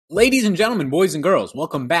Ladies and gentlemen, boys and girls,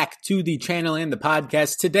 welcome back to the channel and the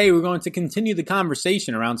podcast. Today, we're going to continue the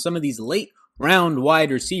conversation around some of these late round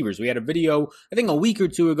wide receivers. We had a video, I think a week or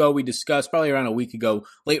two ago, we discussed, probably around a week ago,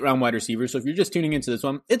 late round wide receivers. So if you're just tuning into this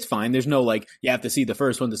one, it's fine. There's no you have to see the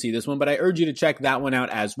first one to see this one, but I urge you to check that one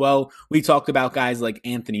out as well. We talked about guys like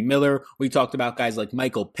Anthony Miller. We talked about guys like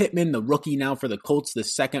Michael Pittman, the rookie now for the Colts, the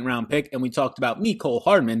second round pick. And we talked about Mecole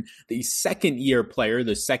Hardman, the second year player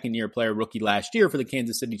rookie last year for the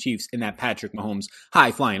Kansas City Chiefs in that Patrick Mahomes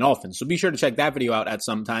high flying offense. So be sure to check that video out at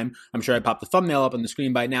some time. I'm sure I popped the thumbnail up on the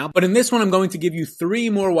screen by now, but in this one, I'm going to give you three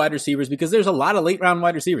more wide receivers because there's a lot of late round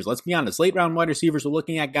wide receivers. Let's be honest, late round wide receivers, we're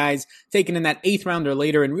looking at guys taken in that 8th round or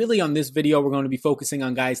later. And really on this video, we're going to be focusing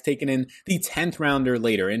on guys taken in the 10th round or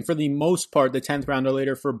later. And for the most part, the 10th round or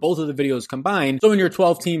later for both of the videos combined. So in your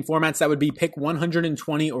 12 team formats, that would be pick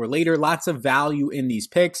 120 or later. Lots of value in these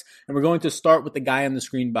picks. And we're going to start with the guy on the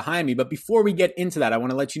screen behind me. But before we get into that, I want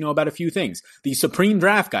to let you know about a few things. The Supreme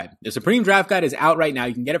Draft Guide. The Supreme Draft Guide is out right now.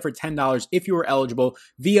 You can get it for $10 if you are eligible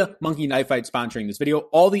via Monkey Knife Fight sponsoring this video.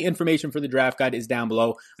 All the information for the draft guide is down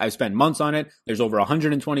below. I've spent months on it. There's over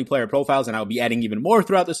 120 player profiles, and I'll be adding even more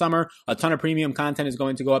throughout the summer. A ton of premium content is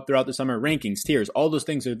going to go up throughout the summer. Rankings, tiers, all those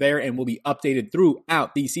things are there and will be updated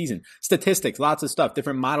throughout the season. Statistics, lots of stuff,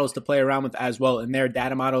 different models to play around with as well in their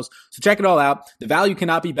data models. So check it all out. The value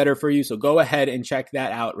cannot be better for you, so go ahead and check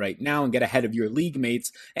that out right now and get ahead of your league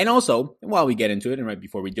mates. And also, while we get into it, and right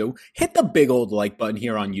before we do, hit the big old like button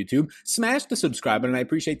here on YouTube. Smash the subscribe button. I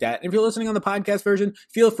appreciate that. And if you're listening on the podcast version,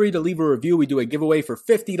 feel free to leave a review. We do a giveaway for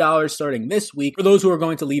 $50 starting this week. For those who are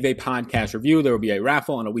going to leave a podcast review, there will be a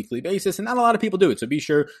raffle on a weekly basis, and not a lot of people do it. So be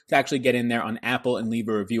sure to actually get in there on Apple and leave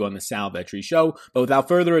a review on the Sal Vetri Show. But without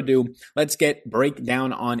further ado, let's get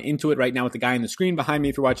breakdown on into it right now with the guy on the screen behind me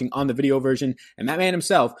if you're watching on the video version. And that man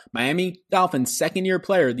himself, Miami Dolphins second-year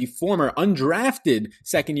player, the former undrafted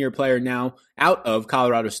second-year player now out of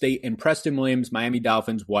Colorado State, and Preston Williams, Miami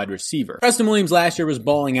Dolphins wide receiver. Preston Williams last year was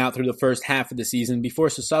balling out through the first half of the season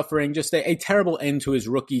before suffering just a terrible end to his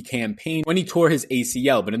rookie campaign when he tore his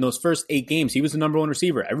ACL. But in those first 8 games, he was the number one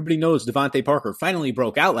receiver. Everybody knows Devontae Parker finally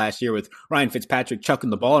broke out last year with Ryan Fitzpatrick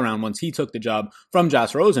chucking the ball around once he took the job from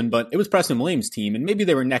Josh Rosen, but it was Preston Williams' team, and maybe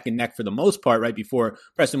they were neck and neck for the most part right before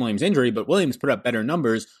Preston Williams' injury, but Williams put up better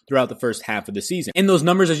numbers throughout the first half of the season. In those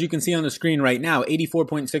numbers, as you can see on the screen right now,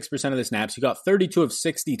 84.6% of the snaps, he got 32 of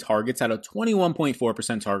 60 targets at a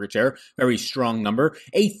 21.4% target share, very strong number,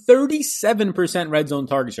 a 37% red zone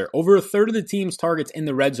target share. Over a third of the team's targets in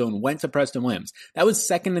the red zone went to Preston Williams. That was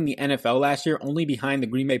second in the NFL last year, only behind the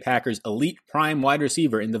Green Bay Packers' elite prime wide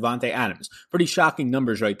receiver in Davante Adams. Pretty shocking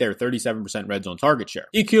numbers right there, 37% red zone target share.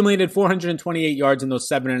 He accumulated 428 yards in those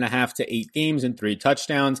 7.5 to 8 games and 3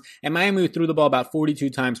 touchdowns, and Miami threw the ball about 42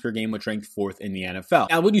 times per game, which ranked 4th in the NFL.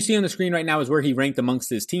 Now, what you see on the screen right now is where he ranked amongst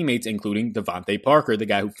his teammates, including Devontae Parker, the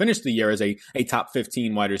guy who finished the year as a top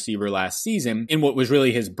 15 wide receiver last season in what was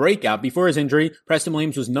really his breakout. Before his injury, Preston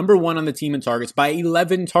Williams was number 1 on the team in targets by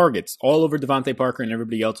 11 targets, all over Devontae Parker and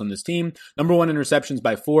everybody else on this team. Number 1 in receptions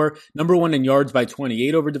by 4, number 1 in yards by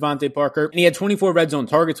 28 over Devontae Parker, and he had 24 red zone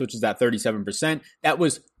targets, which is that 37%. That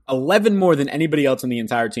was 11 more than anybody else on the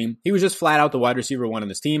entire team. He was just flat out the wide receiver 1 on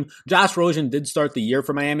this team. Josh Rosen did start the year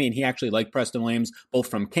for Miami, and he actually liked Preston Williams both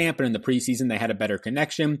from camp and in the preseason. They had a better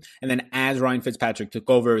connection. And then as Ryan Fitzpatrick took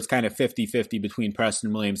over, it was kind of 50-50 between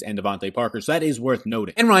Preston Williams and Devontae Parker. So that is worth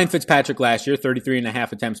noting. And Ryan Fitzpatrick last year,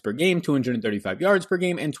 33.5 attempts per game, 235 yards per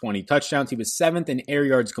game, and 20 touchdowns. He was 7th in air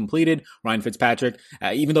yards completed. Ryan Fitzpatrick,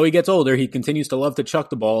 even though he gets older, he continues to love to chuck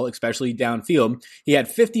the ball, especially downfield. He had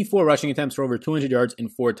 54 rushing attempts for over 200 yards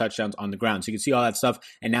and 4 touchdowns on the ground. So you can see all that stuff.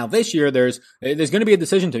 And now this year, there's going to be a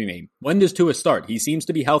decision to be made. When does Tua start? He seems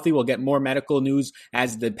to be healthy. We'll get more medical news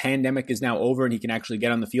as the pandemic is now over and he can actually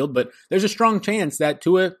get on the field. But there's a strong chance that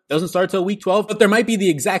Tua doesn't start till week 12. But there might be the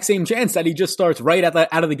exact same chance that he just starts right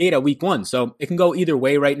out of the gate at week 1. So it can go either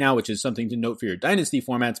way right now, which is something to note for your dynasty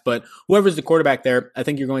formats. But whoever's the quarterback there, I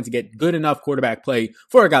think you're going to get good enough quarterback play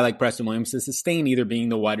for a guy like Preston Williams to sustain either being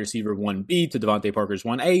the wide receiver 1B to Devontae Parker's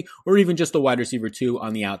 1A, or even just the wide receiver 2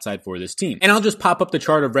 on the outside for this team. And I'll just pop up the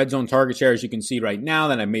chart of red zone target share as you can see right now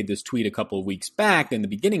that I made this tweet a couple of weeks back in the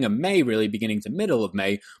beginning of May, really beginning to middle of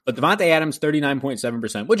May. But Davante Adams,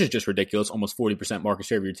 39.7%, which is just ridiculous, almost 40% market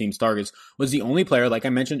share of your team's targets, was the only player, like I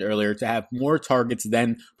mentioned earlier, to have more targets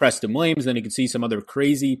than Preston Williams. Then you can see some other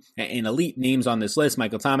crazy and elite names on this list: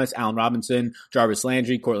 Michael Thomas, Allen Robinson, Jarvis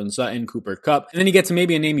Landry, Cortland Sutton, Cooper Kupp. And then you get to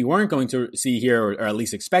maybe a name you weren't going to see here, or at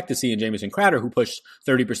least expect to see, in Jamison Crowder, who pushed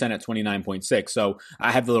 30% at 29.6. So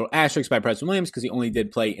I have the little asterisk by Preston Williams because he only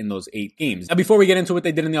did play in those 8 games. Now, before we get into what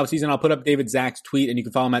they did in the offseason, I'll put up David Zack's tweet, and you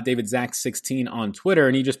can follow him at DavidZack16 on Twitter.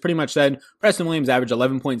 And he just pretty much said Preston Williams averaged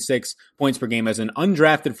 11.6 points per game as an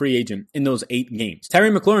undrafted free agent in those 8 games.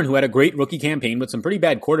 Terry McLaurin, who had a great rookie campaign with some pretty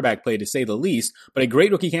bad quarterback play to say the least, but a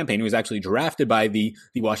great rookie campaign, he was actually drafted by the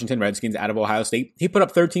Washington Redskins out of Ohio State. He put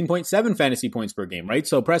up 13.7 fantasy points per game, right?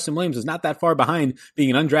 So Preston Williams is not that far behind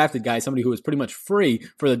being an undrafted guy, somebody who was pretty much free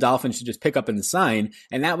for the Dolphins to just pick up and sign.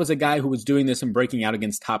 And that was a guy who was doing this and breaking out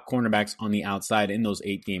against top cornerbacks on the outside in those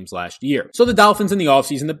 8 games last year. So the Dolphins in the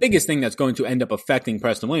offseason, the biggest thing that's going to end up affecting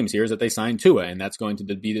Preston Williams here is that they signed Tua, and that's going to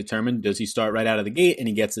be determined. Does he start right out of the gate and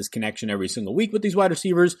he gets this connection every single week with these wide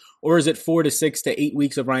receivers, or is it 4 to 6 to 8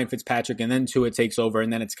 weeks of Ryan Fitzpatrick and then Tua takes over,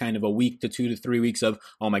 and then it's kind of a week to 2 to 3 weeks of,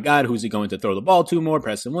 oh my God, who's he going to throw the ball to more?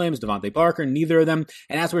 Preston Williams, Devontae Parker, neither of them.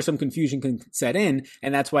 And that's where some confusion can set in.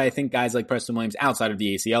 And that's why I think guys like Preston Williams, outside of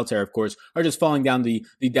the ACL tear, of course, are just falling down the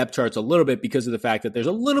depth charts a little bit because of the fact that there's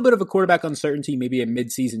a little bit of a quarterback uncertainty, maybe a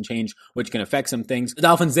mid-season change, which can affect some things. The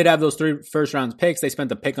Dolphins did have those 3 first-round picks. They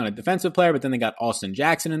spent a pick on a defensive player, but then they got Austin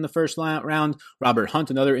Jackson in the first round, Robert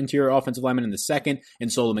Hunt, another interior offensive lineman, in the second,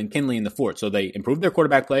 and Solomon Kinley in the fourth. So they improved their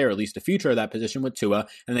quarterback play, or at least the future of that position with Tua,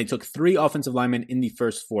 and they took 3 offensive linemen in the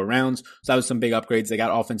first 4 rounds. So that was some big upgrades. They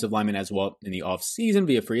got offensive linemen as well in the offseason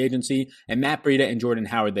via free agency, and Matt Breida and Jordan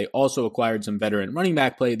Howard, they also acquired some veteran running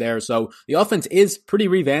back play there. So the offense is pretty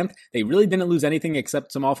revamped. They really didn't lose anything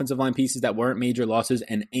except some offensive line pieces that weren't major losses,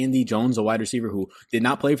 and Andy Jones, a wide receiver who did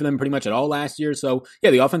not play for them pretty much at all last year. So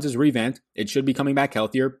yeah, the offense is revamped. It should be coming back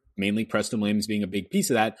healthier, mainly Preston Williams being a big piece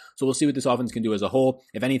of that. So we'll see what this offense can do as a whole.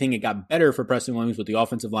 If anything, it got better for Preston Williams with the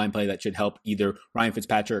offensive line play that should help either Ryan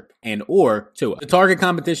Fitzpatrick and or Tua. The target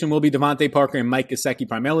competition will be Devontae Parker and Mike Gesicki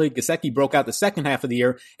primarily. Gesicki broke out the second half of the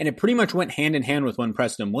year, and it pretty much went hand in hand with when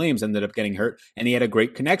Preston Williams ended up getting hurt, and he had a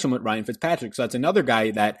great connection with Ryan Fitzpatrick. So that's another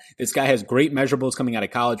guy that this guy has great measurables coming out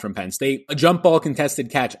of college from Penn State. A jump ball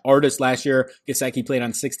contested catch artist last year. Gesicki played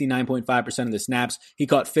on 69.5% of the snaps. He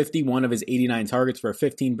caught 51 of his 89 targets for a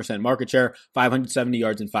 15% market share, 570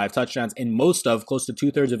 yards and 5 touchdowns, and most of, close to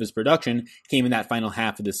 2/3 of his production came in that final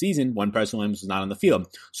half of the season when Preston Williams was not on the field.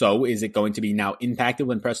 So is it going to be now impacted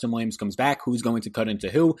when Preston Williams comes back? Who's going to cut into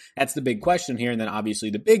who? That's the big question here. And then obviously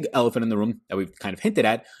the big elephant in the room that we've kind of hinted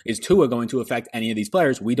at is Tua going to affect any of these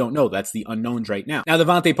players? We don't know. That's the unknowns right now. Now,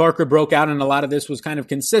 Devontae Parker broke out, and a lot of this was kind of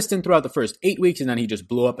consistent throughout the first 8 weeks, and then he just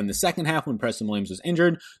blew up in the second half when Preston Williams was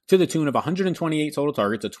injured, to the tune of 128 total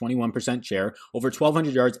targets, a 21% share, over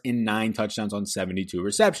 1,200 yards and 9 touchdowns on 72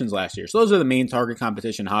 receptions last year. So those are the main target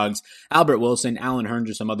competition hogs. Albert Wilson, Allen Hurns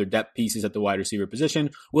are some other depth pieces at the wide receiver position.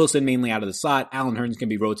 Wilson mainly out of the slot. Allen Hurns can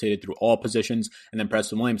be rotated through all positions. And then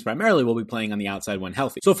Preston Williams primarily will be playing on the outside when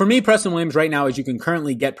healthy. So for me, Preston Williams right now, as you can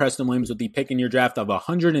currently get Preston Williams with the pick in your draft of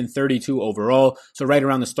 132 overall. So right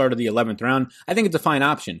around the start of the 11th round, I think it's a fine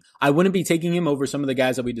option. I wouldn't be taking him over some of the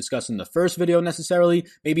guys that we discussed in the first video necessarily.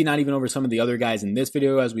 Maybe not even over some of the other guys in this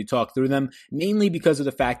video as we talk through them, mainly because of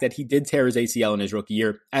the fact that he did tear his ACL in his rookie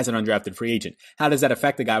year as an undrafted free agent. How does that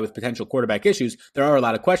affect a guy with potential quarterback issues? There are a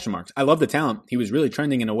lot of question marks. I love the talent. He was really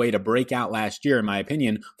trending in a way to break out last year, in my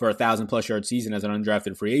opinion, for a 1,000+ yard season as an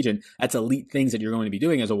undrafted free agent. That's elite things that you're going to be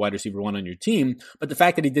doing as a wide receiver 1 on your team. But the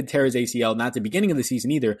fact that he did tear his ACL, not at the beginning of the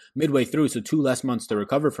season either, midway through, so 2 less months to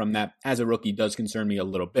recover from that as a rookie does concern me a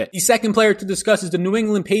little bit. The second player to discuss is the New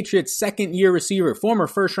England Patriots second-year receiver, former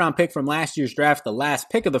first-round pick from last year's draft, the last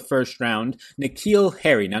pick of the first round, N'Keal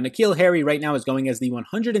Harry. Now, N'Keal Harry right now is going as the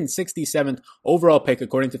 167th overall pick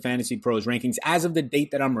according to Fantasy Pros rankings as of the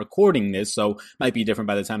date that I'm recording this, so might be different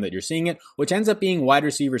by the time that you're seeing it, which ends up being wide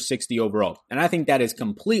receiver 60 overall. And I think that is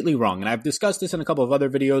completely wrong. And I've discussed this in a couple of other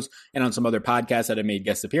videos and on some other podcasts that I made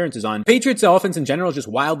guest appearances on. Patriots offense in general is just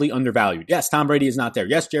wildly undervalued. Yes, Tom Brady is not there.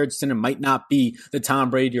 Yes, Jarrett Stidham might not be the Tom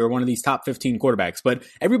Brady or one of these top 15 quarterbacks, but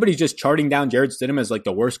everybody's just charting down Jarrett Stidham as like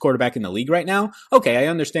the worst quarterback in the league right now. Okay, I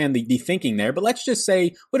understand the thinking there, but let's just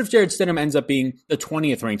say, what if Jarrett Stidham ends up being the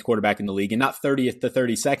 20th ranked quarterback in the league and not 30th to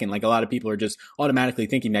 32nd, like a lot of people are just automatically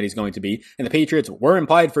thinking that he's going to be, and the Patriots were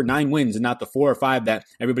implied for 9 wins and not the 4 or 5 that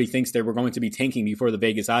everybody thinks they were going to be tanking before the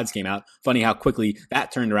Vegas odds came out. Funny how quickly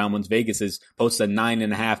that turned around once Vegas is posted a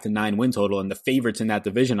 9.5 to 9 win total and the favorites in that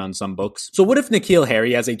division on some books. So what if N'Keal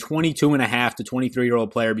Harry, as a 22.5 to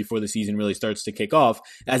 23-year-old player before the season really starts to kick off,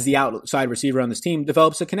 as the outside receiver on this team,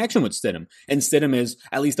 develops a connection with Stidham, and Stidham is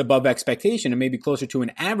at least above expectation and maybe closer to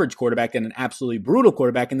an average quarterback than an absolutely brutal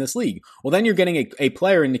quarterback in this league. Well, then you're getting a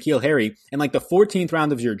player in N'Keal Harry in like the 14th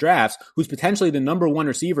round of your drafts who's potentially the number one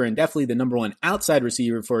receiver and definitely the number one outside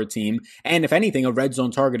receiver for a team. And if anything, a red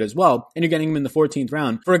zone target as well. And you're getting him in the 14th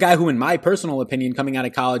round for a guy who, in my personal opinion, coming out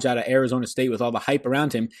of college, out of Arizona State with all the hype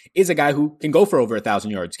around him, is a guy who can go for over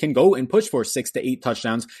 1,000 yards, can go and push for 6 to 8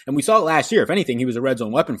 touchdowns. And we saw it last year. If anything, he was a red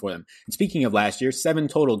zone weapon for them. And speaking of last year, 7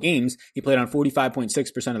 total games. He played on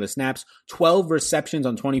 45.6% of the snaps, 12 receptions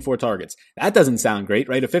on 24 targets. That doesn't sound great,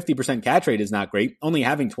 right? A 50% catch rate is not great. Only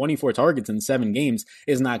having 24 targets in 7 games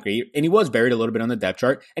is not great. And he was buried a little bit on the depth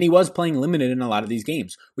chart, and he was playing limited in a lot of these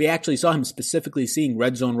games. We actually saw him specifically seeing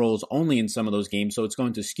red zone roles only in some of those games, so it's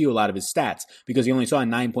going to skew a lot of his stats because he only saw a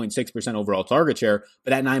 9.6% overall target share,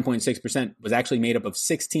 but that 9.6% was actually made up of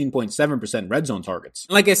 16.7% red zone targets.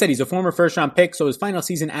 And like I said, he's a former first-round pick, so his final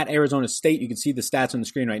season at Arizona State, you can see the stats on the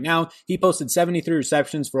screen right now. He posted 73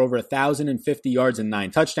 receptions for over 1,050 yards and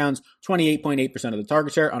 9 touchdowns, 28.8% of the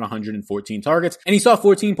target share on 114 targets, and he saw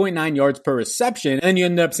 14.9 yards per reception. And then you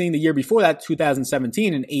ended up seeing the year before that,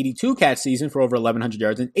 2017, an 82 catch season for over 1,100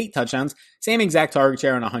 yards and 8 touchdowns, same exact target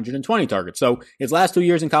share on 120 targets. So his last 2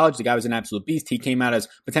 years in college, the guy was an absolute beast. He came out as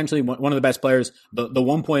potentially one of the best players. The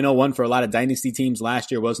 1.01 for a lot of dynasty teams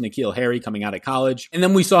last year was N'Keal Harry coming out of college. And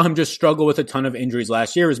then we saw him just struggle with a ton of injuries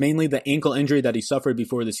last year. It was mainly the ankle injury that he suffered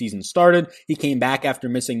before the season started. He came back after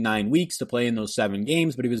missing 9 weeks to play in those 7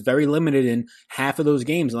 games, but he was very limited in half of those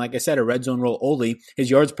games. And like I said, a red zone role only. His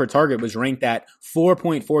yards per target was ranked at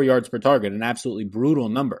 4.4 yards per target, an absolutely brutal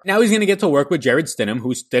number. Now he's going to get to work with Jarrett Stidham,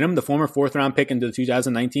 who Stidham, the former 4th round pick into the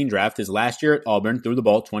 2019 draft, his last year at Auburn, threw the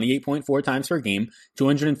ball 28.4 times per game,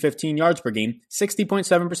 215 yards per game,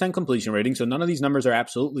 60.7% completion rating. So none of these numbers are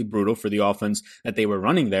absolutely brutal for the offense that they were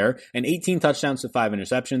running there. And 18 touchdowns to 5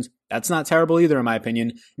 interceptions. That's not terrible either, in my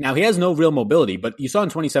opinion. Now, he has no real mobility, but you saw in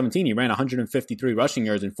 2017, he ran 153 rushing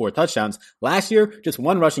yards and 4 touchdowns. Last year, just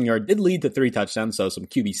 1 rushing yard did lead to 3 touchdowns, so some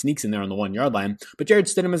QB sneaks in there on the 1-yard line. But Jarrett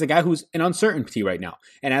Stidham is a guy who's an uncertainty right now.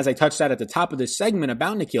 And as I touched at the top of this segment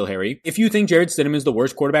about N'Keal Harry, if you think Jarrett Stidham is the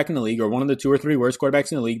worst quarterback in the league or one of the 2 or 3 worst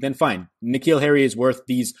quarterbacks in the league, then fine. N'Keal Harry is worth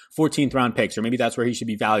these 14th round picks, or maybe that's where he should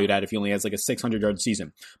be valued at if he only has like a 600-yard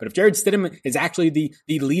season. But if Jarrett Stidham is actually the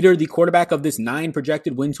leader, the quarterback of this 9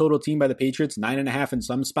 projected win total team by the Patriots, 9.5 in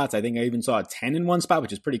some spots. I think I even saw a 10 in one spot,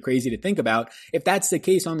 which is pretty crazy to think about. If that's the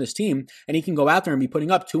case on this team, and he can go out there and be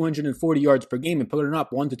putting up 240 yards per game and putting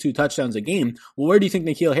up 1 to 2 touchdowns a game, well, where do you think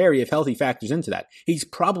N'Keal Harry, if healthy, factors into that? He's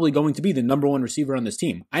probably going to be the number 1 receiver on this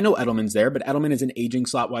team. I know Edelman's there, but Edelman is an aging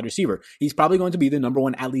slot wide receiver. He's probably going to be the number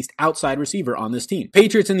 1, at least outside receiver on this team.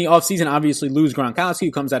 Patriots in the offseason obviously lose Gronkowski,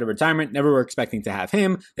 who comes out of retirement. Never were expecting to have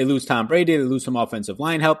him. They lose Tom Brady. They lose some offensive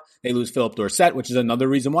line help. They lose Philip Dorsett, which is another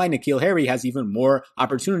reason why N'Keal Harry has even more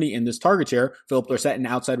opportunity in this target share. Philip Dorsett, an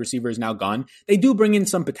outside receiver, is now gone. They do bring in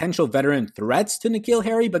some potential veteran threats to N'Keal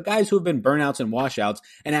Harry, but guys who have been burnouts and washouts,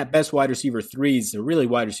 and at best wide receiver 3s, or really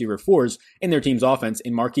wide receiver 4s in their team's offense,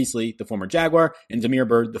 in Marquise Lee, the former Jaguar, and Damiere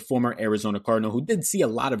Byrd, the former Arizona Cardinal, who did see a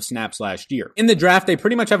lot of snaps last year. In the draft, they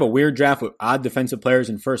pretty much have a weird draft with odd defensive players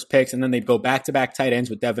in first picks, and then they'd go back-to-back tight ends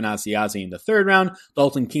with Devin Asiasi in the 3rd round,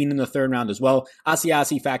 Dalton Keene in the 3rd round as well.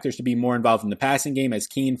 Asiasi factors to be more involved in the passing game, as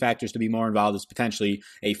Keene factors to be more involved as potentially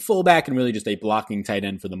a fullback and really just a blocking tight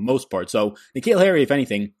end for the most part. So N'Keal Harry, if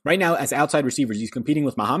anything, right now as outside receivers, he's competing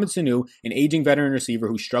with Mohamed Sanu, an aging veteran receiver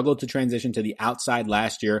who struggled to transition to the outside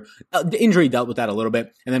last year. The injury dealt with that a little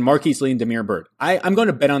bit. And then Marquise Lee and Damiere Byrd. I'm going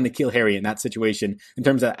to bet on N'Keal Harry in that situation in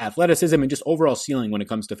terms of athleticism and just overall ceiling when it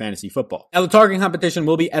comes to fantasy football. Now the targeting competition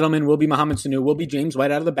will be Edelman, will be Mohamed Sanu, will be James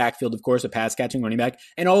White out of the backfield, of course, a pass-catching running back,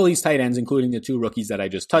 and all these tight ends, including the 2 rookies that I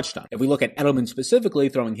just touched on. If we look at Edelman specifically,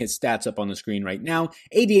 throwing his stats up on the screen right now,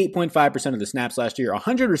 88.5% of the snaps last year,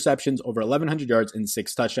 100 receptions, over 1,100 yards, and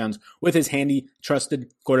 6 touchdowns with his handy,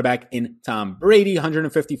 trusted quarterback in Tom Brady.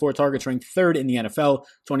 154 targets, ranked 3rd in the NFL,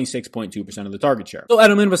 26.2% of the target share. So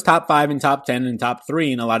Edelman was top 5 and top 10 and top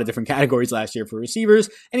 3 in a lot of different categories last year for receivers,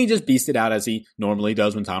 and he just beasted out as he normally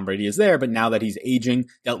does when Tom Brady is there. But now that he's aging,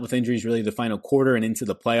 dealt with injuries really the final quarter and into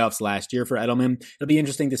the playoffs last year for Edelman, it'll be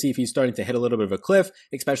interesting to see if he's starting to hit a little bit of a cliff,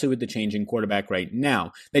 especially with the changing quarterback right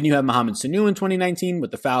now. Then you have Mohamed Sanu in 2019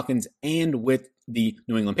 with the Falcons and with the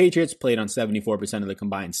New England Patriots, played on 74% of the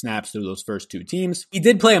combined snaps through those first 2 teams. He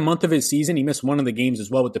did play a month of his season. He missed one of the games as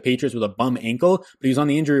well with the Patriots with a bum ankle, but he was on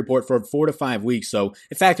the injury report for 4 to 5 weeks. So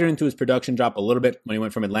it factored into his production drop a little bit when he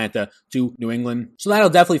went from Atlanta to New England. So that'll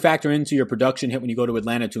definitely factor into your production hit when you go to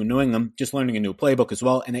Atlanta to New England, just learning a new playbook as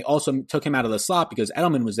well. And they also took him out of the slot because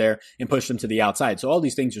Edelman was there and pushed him to the outside. So all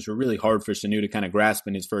these things just were really hard for Sanu to kind of grasp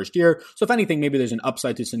in his first year. So if anything, maybe there's an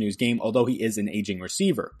upside to Sanu's game, although he is an aging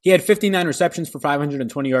receiver. He had 59 receptions for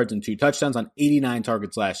 520 yards and 2 touchdowns on 89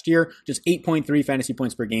 targets last year, just 8.3 fantasy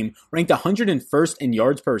points per game, ranked 101st in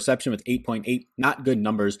yards per reception with 8.8, not good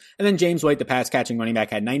numbers. And then James White, the pass catching running back,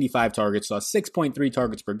 had 95 targets, saw 6.3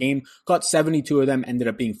 targets per game, caught 72 of them, ended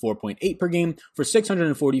up being 4.8 per game for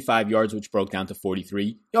 645 yards, which broke down to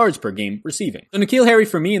 43 yards per game receiving. So N'Keal Harry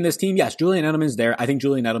for me in this team, yes, Julian Edelman's there. I think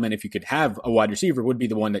Julian Edelman, if you could have a wide receiver, would be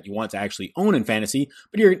the one that you want to actually own in fantasy,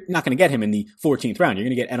 but you're not going to get him in the 14th round. You're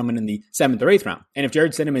going to get Edelman in the 7th or 8th round. And if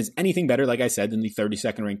Jarrett Stidham is anything better, like I said, than the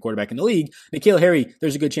 32nd ranked quarterback in the league, N'Keal Harry,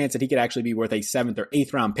 there's a good chance that he could actually be worth a 7th or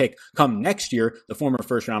 8th round pick come next year, the former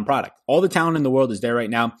first round product. All the talent in the world is there right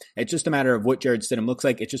now. It's just a matter of what Jarrett Stidham looks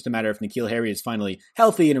like. It's just a matter if N'Keal Harry is finally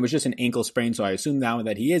healthy, and it was just an ankle sprain, so I assume now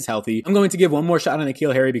that he is healthy. I'm going to give one more shot on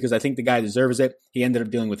N'Keal Harry because I think the guy deserves it. He ended up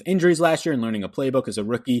dealing with injuries last year and learning a playbook as a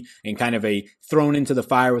rookie and kind of a thrown into the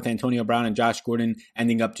fire with Antonio Brown and Josh Gordon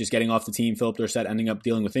ending up just getting off the team. Philip Dorsett ending up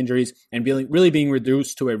dealing with injuries and really being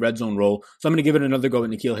reduced to a red zone role. So I'm going to give it another go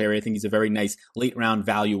with N'Keal Harry. I think he's a very nice late round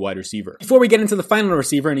value wide receiver. Before we get into the final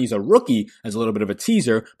receiver, and he's a rookie as a little bit of a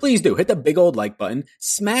teaser, please do hit the big old like button,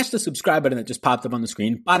 smash the subscribe button that just popped up on the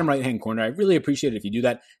screen, bottom right hand corner. I really appreciate it if you do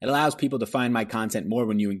that. It allows people to find my content more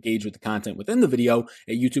when you engage with the content within the video.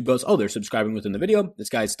 YouTube goes, oh, they're subscribing within the video. This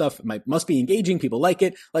guy's stuff must be engaging. People like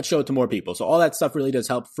it. Let's show it to more people. So all that stuff really does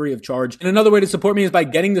help free of charge. And another way to support me is by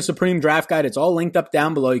getting the Supreme Draft Guide. It's all linked up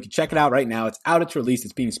down below. You can check it out right now. It's out. It's released.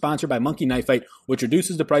 It's being sponsored by Monkey Knife Fight, which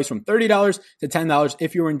reduces the price from $30 to $10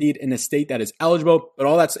 if you're indeed in a state that is eligible. But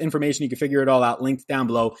all that's information. You can figure it all out linked down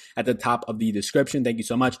below at the top of the description. Thank you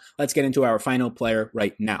so much. Let's get into our final player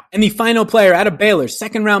right now. And the final player out of Baylor,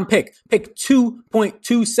 second round pick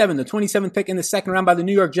 2.27, the 27th pick in the second round by the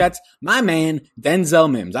New York Jets, my man,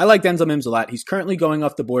 Denzel Mims. I like Denzel Mims a lot. He's currently going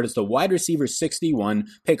off the board as the wide receiver 61,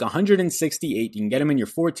 pick 168. You can get him in your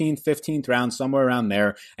 14th, 15th round, somewhere around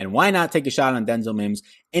there. And why not take a shot on Denzel Mims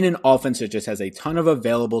in an offense that just has a ton of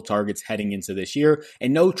available targets heading into this year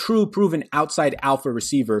and no true proven outside alpha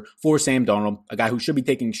receiver for Sam Darnold, a guy who should be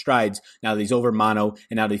taking strides now that he's over mono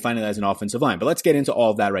and now that he finally has an offensive line. But let's get into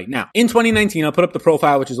all of that right now. In 2019, I'll put up the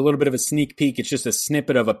profile, which is a little bit of a sneak peek. It's just a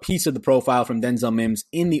snippet of a piece of the profile from Denzel Mims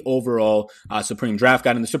in the overall Supreme Draft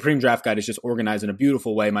Guide. And the Supreme Draft Guide is just organized in a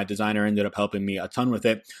beautiful way. My designer ended up helping me a ton with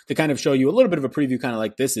it to kind of show you a little bit of a preview, kind of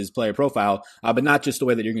like this is player profile, but not just the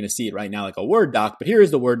way that you're going to see it right now, like a Word doc. But here is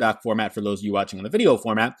the Word doc format for those of you watching on the video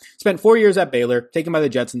format. Spent 4 years at Baylor, taken by the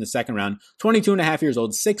Jets in the second round, 22 and a half years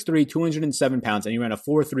old, 6'3", 207 pounds, and he ran a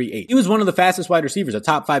 4.38. He was one of the fastest wide receivers, a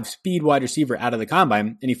top 5 speed wide receiver out of the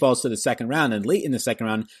combine, and he falls to the second round, and late in the second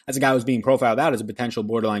round, as a guy who was being profiled out as a potential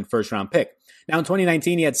borderline first round pick. Now in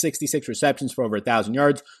 2019, he had 66 receptions for over 1,000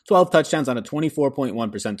 yards, 12 touchdowns on a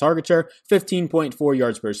 24.1% target share, 15.4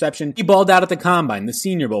 yards per reception. He balled out at the combine, the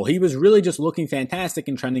Senior Bowl. He was really just looking fantastic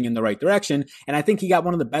and trending in the right direction, and I think he got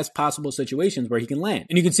one of the best possible situations where he can land.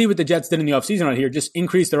 And you can see what the Jets did in the offseason right here, just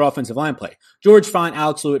increase their offensive line play. George fine,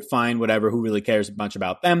 Alex Lewitt fine, whatever, who really cares a bunch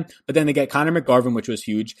about them, but then they get Connor McGarvin, which was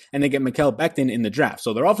huge, and they get Mikael Becton in the draft.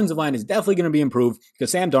 So their offensive line is definitely going to be improved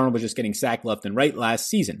because Sam Darnold was just getting sacked left and right last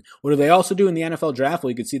season. What do they also do in the NFL draft?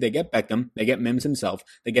 Well, you can see they get Beckham, they get Mims himself,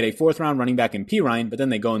 they get a 4th round running back in P. Ryan, but then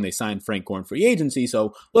they go and they sign Frank Gore in free agency, so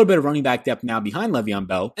a little bit of running back depth now behind Le'Veon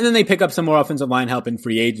Bell, and then they pick up some more offensive line help in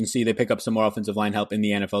free agency, they pick up some more offensive line help in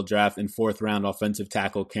the NFL draft, and 4th round offensive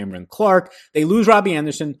tackle Cameron Clark. They lose Robbie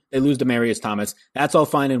Anderson, they lose Demaryius Thomas. That's all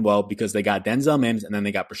fine and well because they got Denzel Mims and then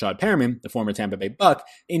they got Brashad Perriman, the former Tampa Bay Buck,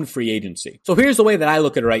 in free agency. So here's the way that I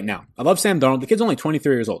look at it right now. I love Sam Darnold. The kid's only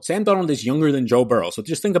 23 years old. Sam Darnold is younger than Joe Burrow, so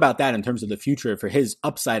just think about that in terms of the future for his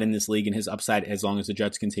upside in this league and his upside as long as the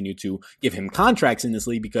Jets continue to give him contracts in this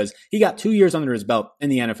league because he got 2 years under his belt in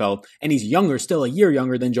the NFL and he's younger, still a year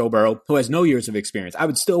younger than Joe Burrow, who has no years of experience. I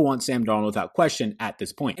would still want Sam Darnold without question at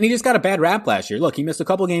this point. And he just got a bad rap last year. Look, he missed a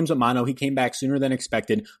couple games with mono. He came back sooner than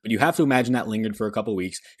expected, but you have to imagine that lingered for a couple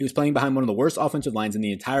weeks. He was playing behind one of the worst offensive lines in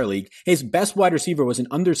the entire league. His best wide receiver was an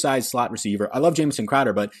undersized slot receiver. I love Jamison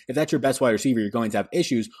Crowder, but if that's your best wide receiver, you're going to have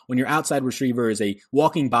issues when your outside receiver is a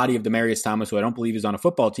walking body of Demaryius Thomas, who I don't believe is on a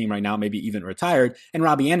football team right now, maybe even retired, and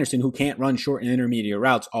Robbie Anderson, who can't run short and intermediate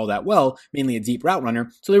routes all that well, mainly a deep route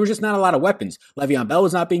runner. So there was just not a lot of weapons. Le'Veon Bell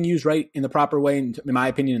was not being used right in the proper way, in my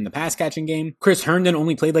opinion, in the pass catching game. Chris Herndon Herndon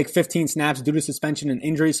only played like 15 snaps due to suspension and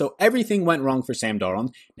injury, so everything went wrong for Sam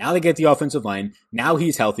Darnold. Now they get the offensive line. Now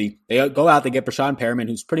he's healthy. They go out, they get Breshad Perriman,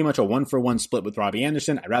 who's pretty much a 1-for-1 split with Robbie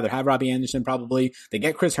Anderson. I'd rather have Robbie Anderson probably. They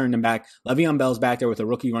get Chris Herndon back. Le'Veon Bell's back there with a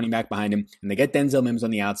rookie running back behind him, and they get Denzel Mims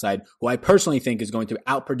on the outside, who I personally think is going to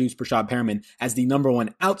outproduce Breshad Perriman as the number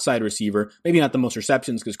one outside receiver. Maybe not the most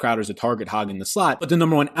receptions because Crowder's a target hog in the slot, but the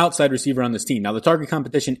number one outside receiver on this team. Now the target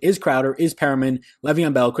competition is Crowder, is Perriman,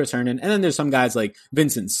 Le'Veon Bell, Chris Herndon, and then there's some guys like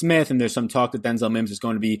Vincent Smith, and there's some talk that Denzel Mims is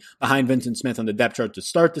going to be behind Vincent Smith on the depth chart to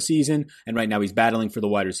start the season, and right now he's battling for the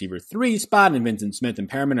wide receiver 3 spot, and Vincent Smith and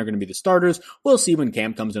Perriman are going to be the starters. We'll see when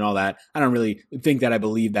camp comes and all that. I don't really think that I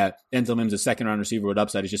believe that Denzel Mims, a second-round receiver with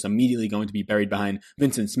upside, is just immediately going to be buried behind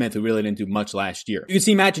Vincent Smith, who really didn't do much last year. You can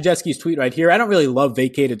see Matt Krzyzewski's tweet right here. I don't really love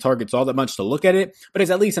vacated targets all that much to look at it, but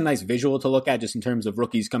it's at least a nice visual to look at just in terms of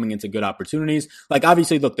rookies coming into good opportunities. Like,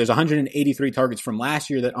 obviously, look, there's 183 targets from last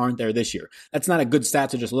year that aren't there this year. That's not a good stat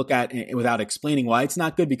to just look at without explaining why it's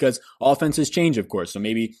not good, because offenses change, of course. So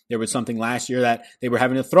maybe there was something last year that they were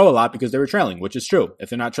having to throw a lot because they were trailing, which is true. If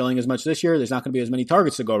they're not trailing as much this year, there's not going to be as many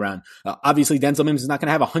targets to go around. Obviously, Denzel Mims is not going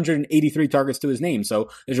to have 183 targets to his name, so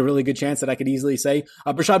there's a really good chance that I could easily say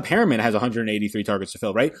Breshad Perriman has 183 targets to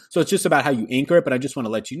fill, right? So it's just about how you anchor it, but I just want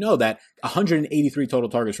to let you know that 183 total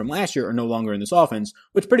targets from last year are no longer in this offense,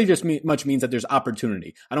 which pretty just much means that there's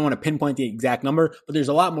opportunity. I don't want to pinpoint the exact number, but there's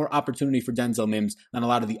a lot more opportunity for Denzel Mims than a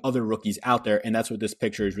lot of the other rookies out there, and that's what this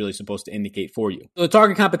picture is really supposed to indicate for you. So the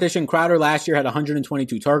target competition, Crowder last year had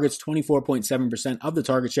 122 targets, 24.7% of the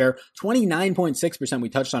target share, 29.6% we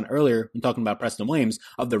touched on earlier when talking about Preston Williams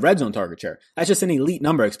of the red zone target share. That's just an elite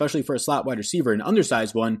number, especially for a slot wide receiver, an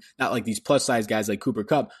undersized one, not like these plus size guys like Cooper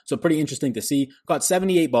Kupp. So pretty interesting to see. Caught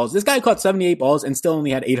 78 balls. This guy caught 78 balls and still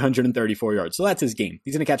only had 834 yards. So that's his game.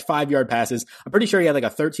 He's going to catch 5-yard passes. I'm pretty sure he had like a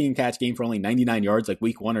 13 catch game for only 99 yards, like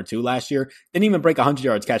week 1 or 2 last year. Didn't even break 100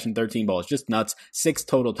 yards catching 13 balls. Just nuts. 6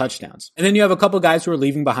 total touchdowns. And then you have a couple guys who are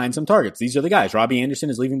leaving behind some targets. These are the guys. Robbie Anderson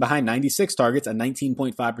is leaving behind 96 targets, a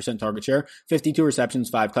 19.5% target share, 52 receptions,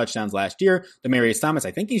 5 touchdowns last year. Demaryius Thomas,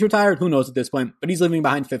 I think he's retired. Who knows at this point? But he's leaving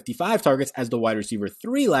behind 55 targets as the wide receiver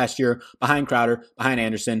 3 last year, behind Crowder, behind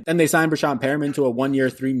Anderson. Then they signed Breshad Perriman to a 1-year,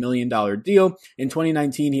 $3 million deal. In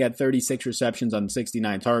 2019, he had 36 receptions on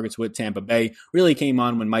 69 targets with Tampa Bay. Really came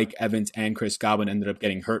on when Mike Evans and Chris Godwin ended up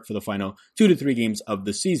getting hurt for the final 2 to 3 games of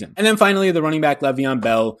the season. And then finally, the running back Le'Veon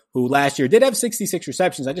Bell, who last year did have 66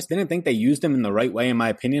 receptions. I just didn't think they used him in the right way, in my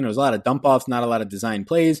opinion. There was a lot of dump offs, not a lot of design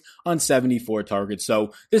plays on 74 targets.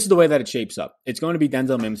 So this is the way that it shapes up. It's going to be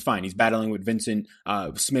Denzel Mims, fine. He's battling with Vincent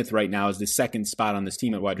Smith right now as the second spot on this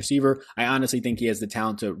team at wide receiver. I honestly think he has the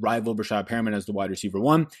talent to rival Breshad Perriman as the wide receiver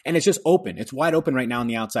 1. And it's just open. It's wide open right now on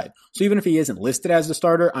the outside. So even if he isn't listed as the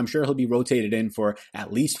starter, I'm sure he'll be rotated in for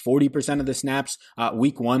at least 40% of the snaps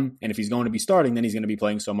week 1. And if he's going to be starting, then he's going to be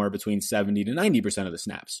playing somewhere between 70 to 90% of the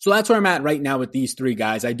snaps. So that's where I'm at right now with these 3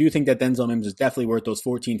 guys. I do think that Denzel Mims is definitely worth those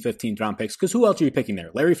 14, 15th round picks, because who else are you picking there?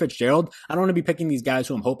 Larry Fitzgerald? I don't want to be picking these guys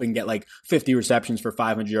who I'm hoping get like 50 receptions for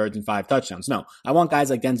 500 yards and 5 touchdowns. No, I want guys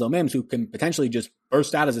like Denzel Mims who can potentially just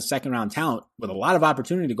burst out as a second-round talent with a lot of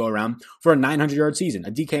opportunity to go around for a 900-yard season,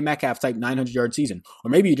 a DK Metcalf type 900-yard season. Or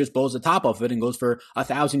maybe he just blows the top off of it and goes for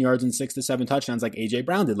 1,000 yards and 6 to 7 touchdowns like A.J.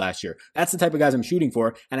 Brown did last year. That's the type of guys I'm shooting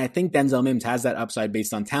for, and I think Denzel Mims has that upside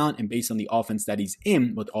based on talent and based on the offense that he's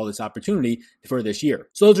in with all this opportunity for this year.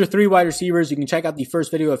 So those are 3 wide receivers. You can check out the first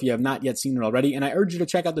video if you have not yet seen it already, and I urge you to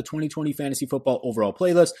check out the 2020 Fantasy Football overall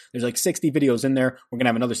playlist. There's like 60 videos in there. We're going to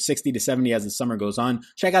have another 60 to 70 as the summer goes on.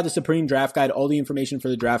 Check out the Supreme Draft Guide. All the information for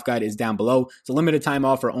the draft guide is down below. It's a limited time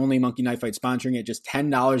offer, only Monkey Knife Fight sponsoring it, just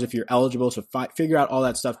 $10 if you're eligible. So figure out all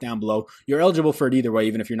that stuff down below. You're eligible for it either way.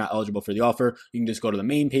 Even if you're not eligible for the offer, you can just go to the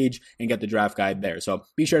main page and get the draft guide there. So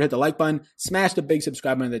be sure to hit the like button, smash the big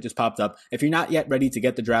subscribe button that just popped up. If you're not yet ready to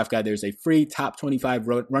get the draft guide, there's a free top 25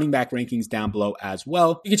 running back rankings down below as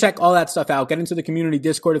well. You can check all that stuff out. Get into the community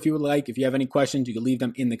Discord if you would like. If you have any questions, you can leave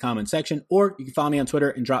them in the comment section, or you can follow me on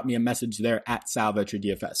Twitter and drop me a message there at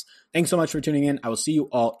SalVetraDFS. Thanks so much for tuning in. I will see you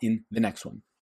all in the next one.